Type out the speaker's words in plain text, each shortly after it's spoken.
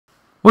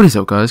What is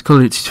up guys,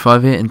 Call-of-Duty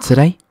 5 here, and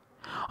today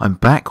I'm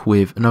back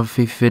with another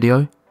FIFA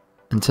video,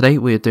 and today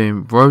we are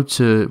doing Road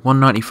to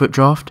 190 Fut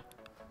Draft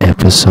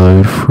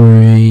Episode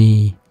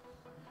 3.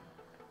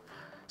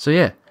 So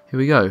yeah, here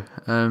we go.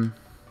 I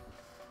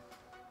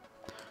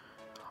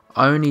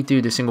only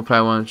do the single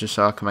player ones just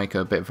so I can make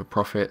a bit of a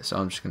profit, so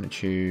I'm just going to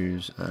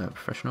choose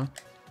Professional.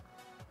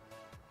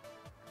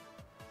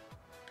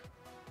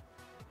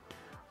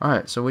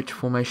 Alright, so which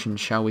formation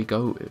shall we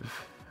go with?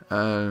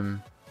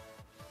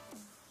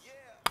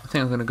 I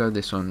think I'm going to go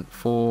this one.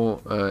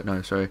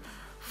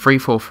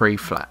 3-4-3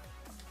 flat.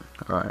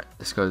 Alright,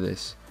 let's go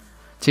this.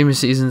 Team of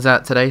Season's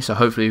out today, so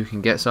hopefully we can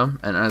get some.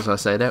 And as I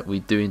say that, we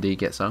do indeed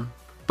get some.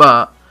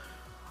 But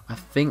I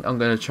think I'm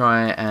going to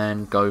try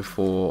and go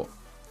for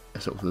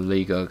a sort of La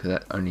Liga, because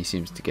that only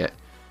seems to get,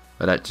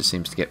 but that just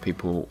seems to get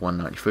people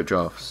 190 foot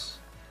drafts.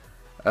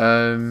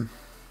 Yeah,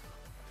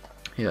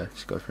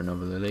 let's go for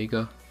another La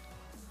Liga.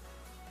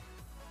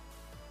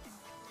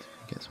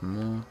 Get some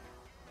more.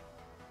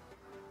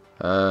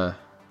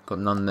 Got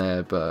none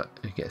there, but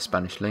we get a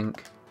Spanish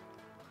link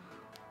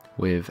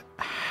with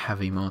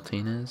Javi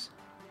Martinez.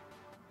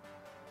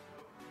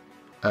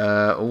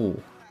 Oh,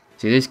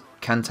 see, this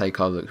Kante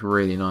card looks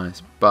really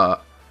nice,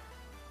 but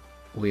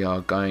we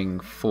are going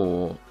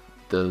for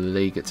the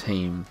Liga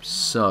team,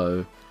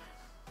 so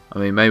I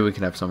mean, maybe we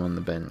can have some on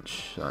the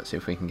bench. Let's see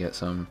if we can get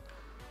some.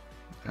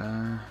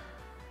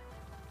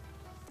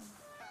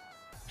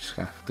 Just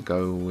have to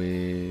go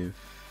with,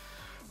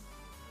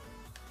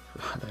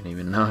 I don't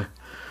even know.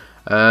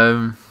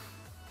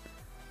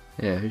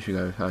 Yeah, who should we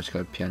go with? I'll just go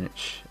with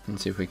Pjanic and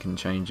see if we can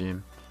change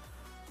him.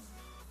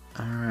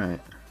 Alright.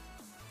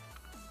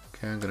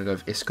 Okay, I'm gonna go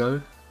with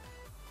Isco.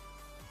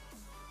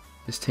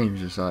 This team's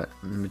just like,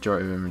 the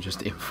majority of them are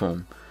just in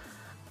form.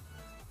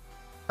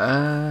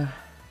 Who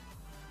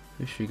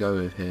should we go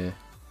with here?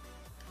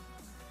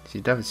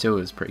 See, David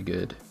Silva's pretty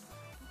good,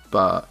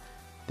 but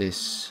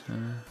this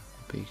would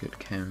be good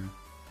chem.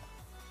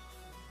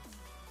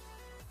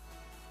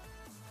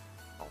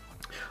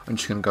 I'm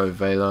just going to go with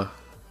Vela.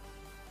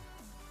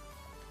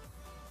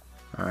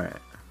 Alright.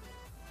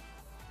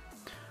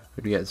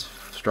 Who do we get as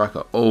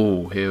striker?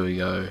 Oh, here we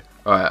go.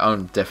 Alright,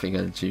 I'm definitely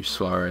going to choose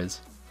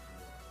Suarez.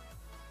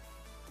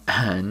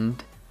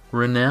 And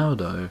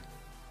Ronaldo.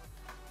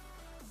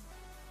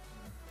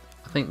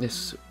 I think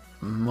this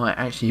might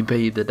actually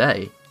be the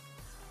day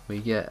we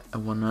get a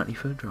 190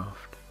 foot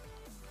draft.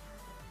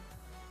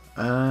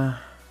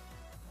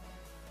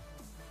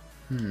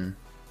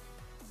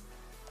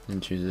 And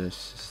choose this,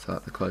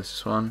 start the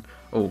closest one.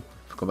 Oh,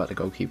 forgot about the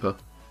goalkeeper.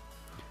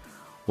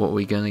 What are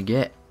we gonna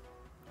get?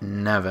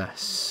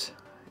 Navas.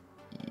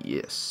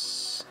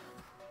 Yes.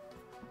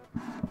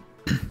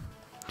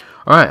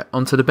 Alright,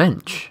 onto the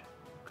bench.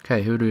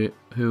 Okay, who are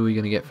we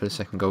gonna get for the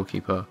second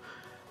goalkeeper?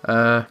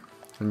 I'm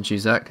gonna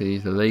choose that because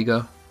he's the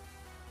Liga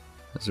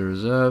as a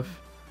reserve.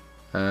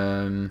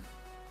 Yeah,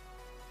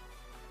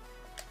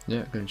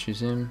 gonna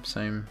choose him.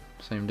 Same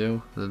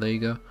deal. The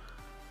Liga.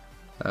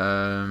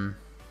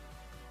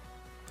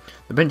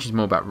 The bench is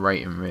more about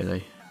rating,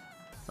 really.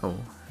 Oh,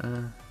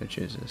 go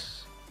choose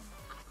this.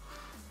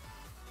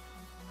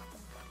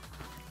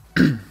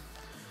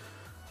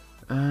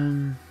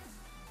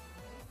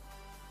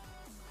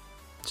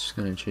 Just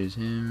gonna choose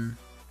him.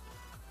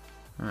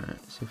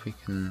 Alright, see if we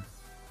can.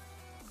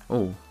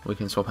 Oh, we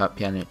can swap out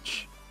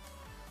Pjanic.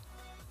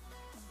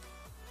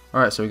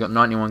 Alright, so we got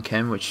 91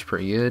 chem, which is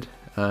pretty good.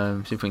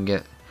 See if we can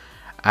get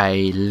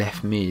a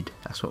left mid.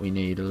 That's what we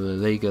need, a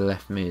La Liga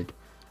left mid.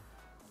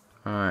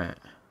 Alright.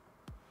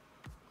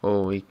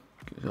 Oh, we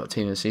got a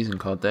Team of the Season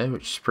card there,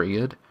 which is pretty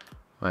good.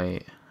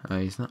 Wait,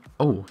 he's not.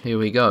 Oh, here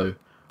we go.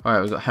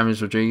 Alright, we've got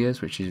James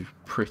Rodriguez, which is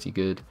pretty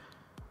good.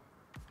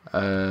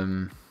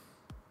 Swap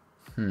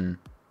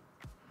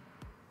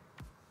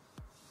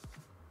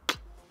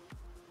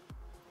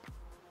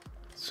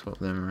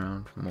them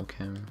around for more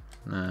chem.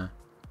 Nah.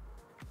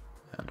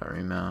 That don't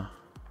really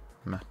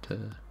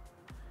matter.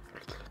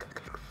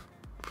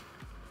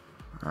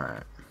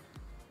 Alright.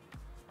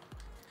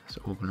 Let's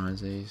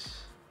organise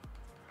these.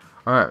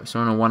 Alright, so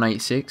we're on a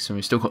 186 and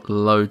we've still got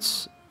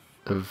loads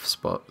of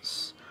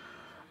spots.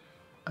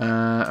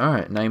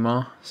 Alright,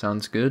 Neymar,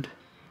 sounds good.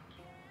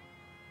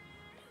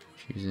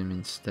 Choose him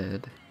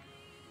instead.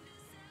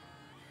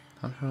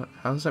 How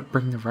does that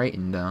bring the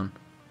rating down?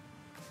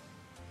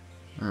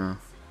 Oh,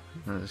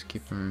 I'll just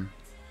keep him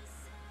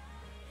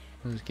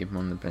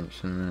on the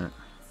bench in a minute.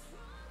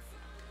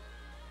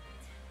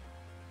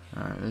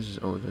 Alright, let's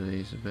just order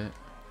these a bit.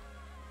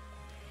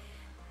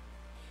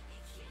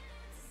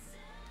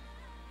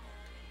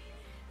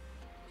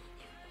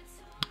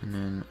 And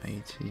then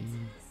 80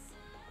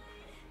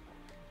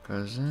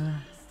 goes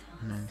there,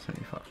 and then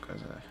 75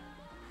 goes there.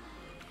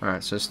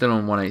 Alright, so still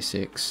on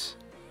 186.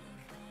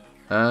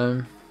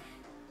 Alright.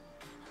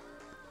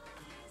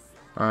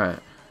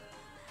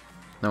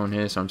 No one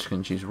here, so I'm just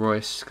going to choose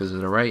Royce because of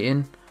the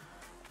rating.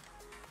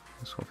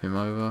 Swap him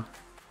over.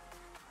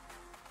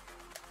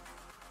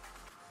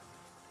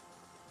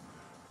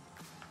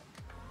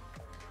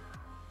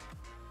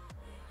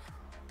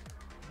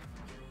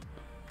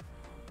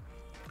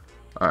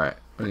 Alright,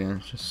 we're going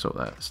to just sort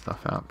that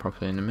stuff out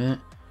properly in a minute.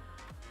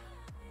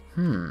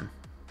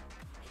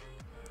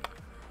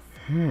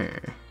 Yeah,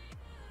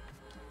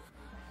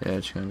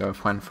 just going to go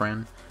with Juan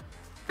Fran.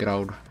 Good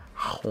old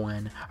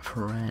Juan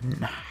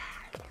Fran.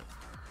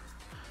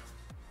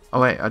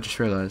 Oh wait, I just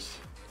realised.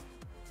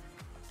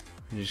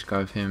 We just go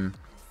with him.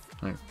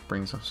 Like,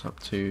 brings us up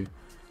to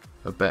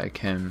a better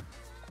chem.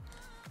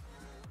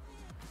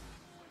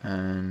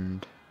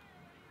 And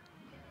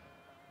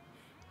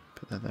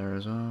put that there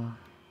as well.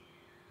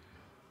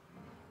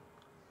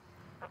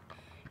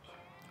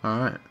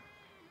 Alright.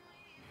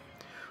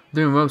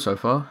 Doing well so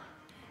far.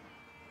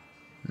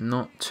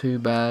 Not too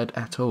bad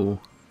at all.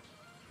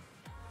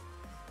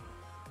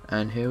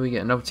 And here we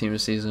get another team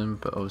of season,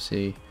 but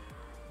obviously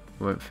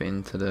won't fit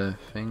into the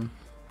thing.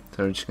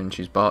 So we're just going to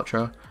choose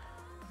Bartra.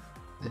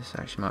 This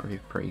actually might be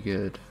pretty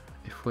good.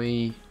 If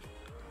we...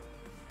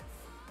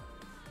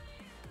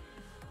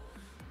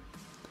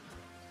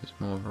 There's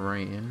more of a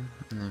rating,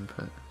 and then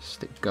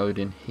stick gold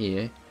in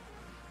here.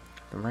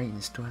 The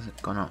rating still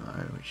hasn't gone up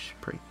though, which is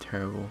pretty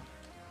terrible.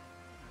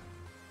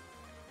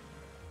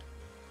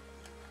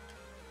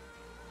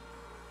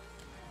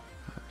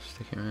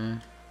 Stick it in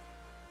there.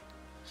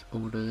 Let's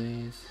order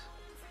these.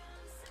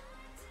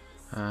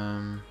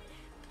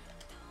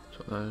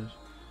 Sort those.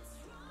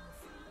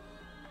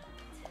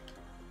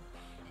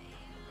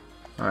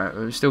 Alright,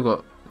 we've still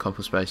got a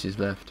couple spaces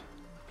left.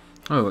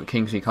 Oh, we've got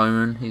Kingsley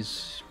Coman,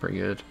 he's pretty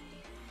good.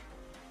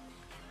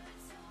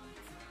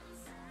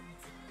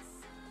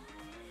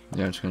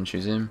 Yeah, I'm just going to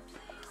choose him.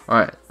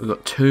 Alright, we've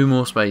got 2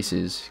 more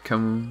spaces.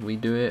 Can we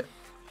do it?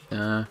 I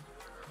don't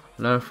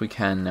know if we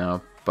can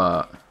now,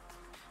 but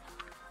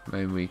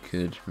maybe we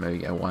could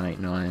get a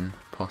 189,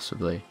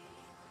 possibly.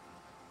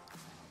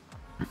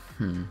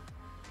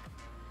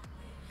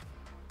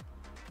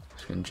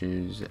 Just going to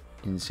choose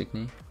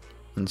Insignia.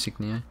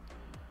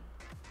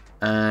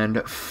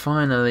 And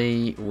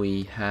finally,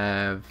 we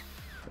have...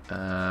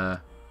 we're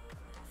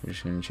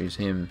just going to choose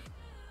him.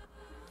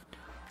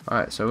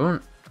 Alright, so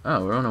we're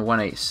on a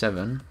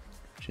 187,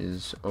 which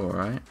is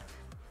alright.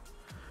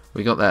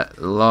 We got that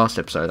last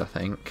episode, I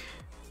think.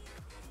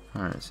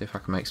 Alright, let's see if I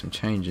can make some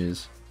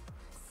changes.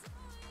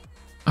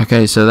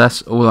 Okay, so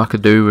that's all I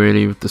could do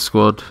really with the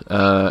squad.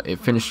 It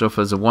finished off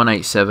as a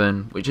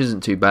 187, which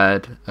isn't too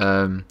bad.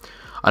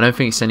 I don't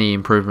think it's any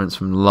improvements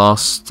from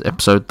last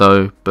episode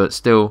though, but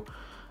still,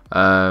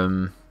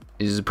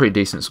 it's a pretty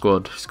decent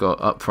squad. It's got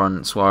up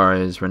front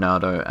Suarez,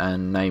 Ronaldo,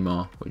 and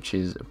Neymar, which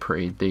is a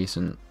pretty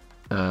decent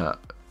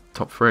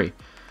top 3.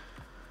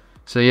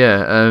 So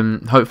yeah,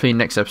 hopefully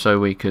next episode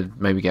we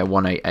could maybe get a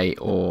 188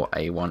 or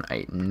a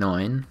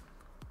 189.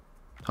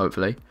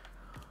 Hopefully.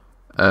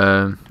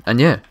 And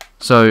yeah,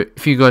 so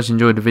if you guys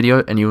enjoyed the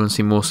video and you want to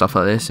see more stuff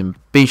like this, and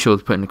be sure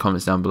to put in the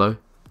comments down below.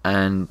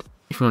 And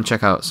if you want to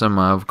check out some of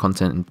my other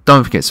content,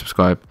 don't forget to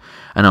subscribe.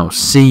 And I'll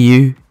see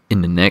you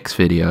in the next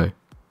video.